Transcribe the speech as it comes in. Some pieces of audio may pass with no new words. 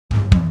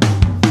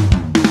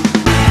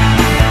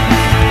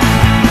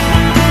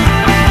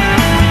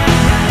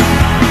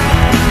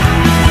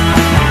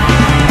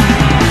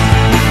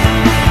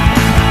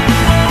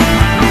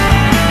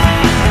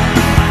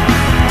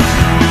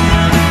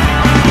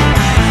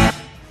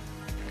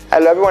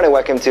Hello everyone and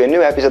welcome to a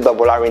new episode of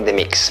Volare In the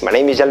Mix. My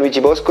name is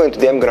Gianluigi Bosco and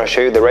today I'm going to show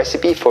you the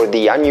recipe for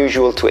the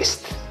unusual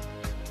twist.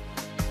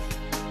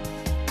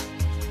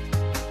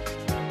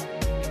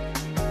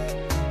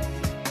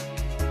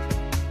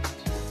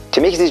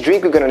 To mix this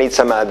drink we're going to need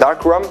some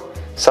dark rum,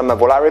 some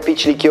Volare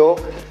peach liqueur,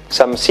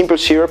 some simple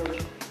syrup,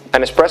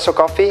 an espresso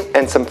coffee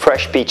and some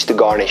fresh peach to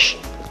garnish.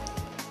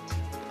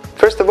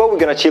 First of all we're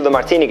going to chill the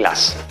martini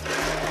glass.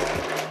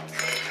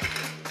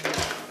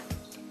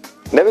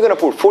 Then we're going to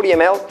pour 40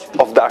 ml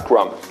of dark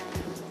rum.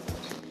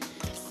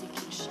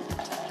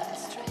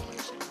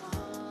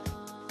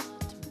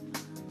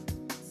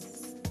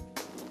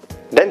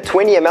 Then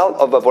 20 ml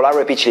of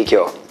Volare peach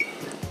liqueur.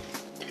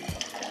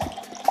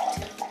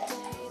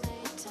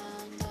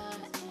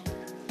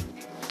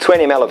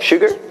 $20 ml of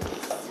sugar.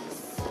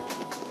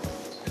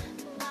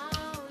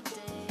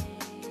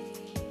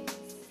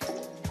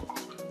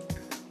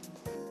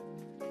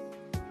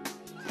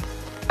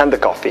 And the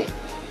coffee.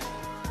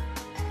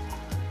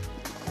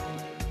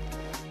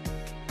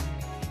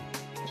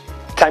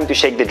 Time to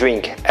shake the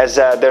drink. As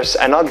there's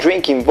another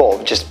drink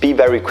involved, just be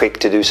very quick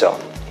to do so.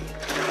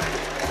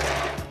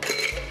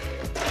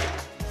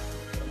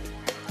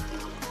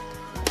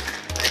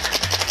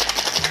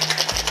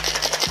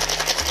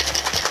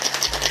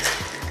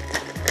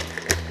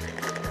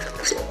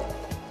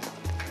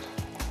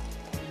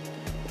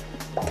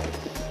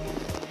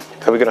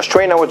 So we're going to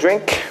strain our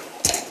drink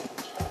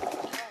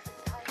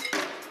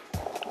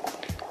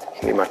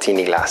in the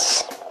martini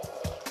glass.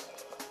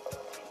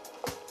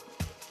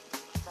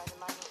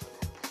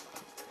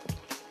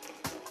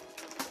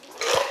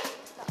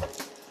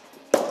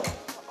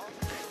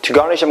 To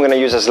garnish I'm going to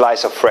use a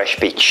slice of fresh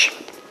peach.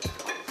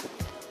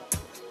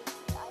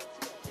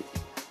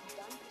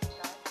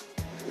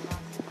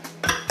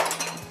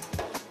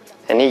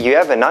 And here you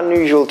have an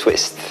unusual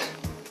twist.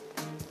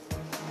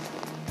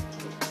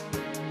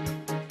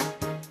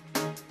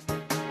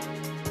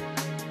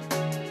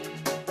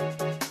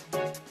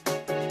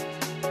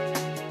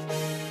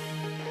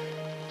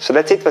 So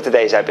that's it for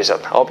today's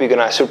episode. I hope you're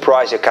gonna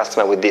surprise your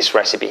customer with this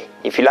recipe.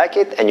 If you like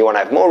it and you wanna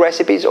have more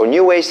recipes or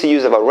new ways to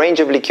use of a range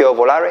of liqueur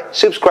Volare,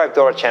 subscribe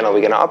to our channel.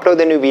 We're gonna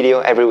upload a new video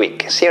every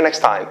week. See you next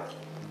time.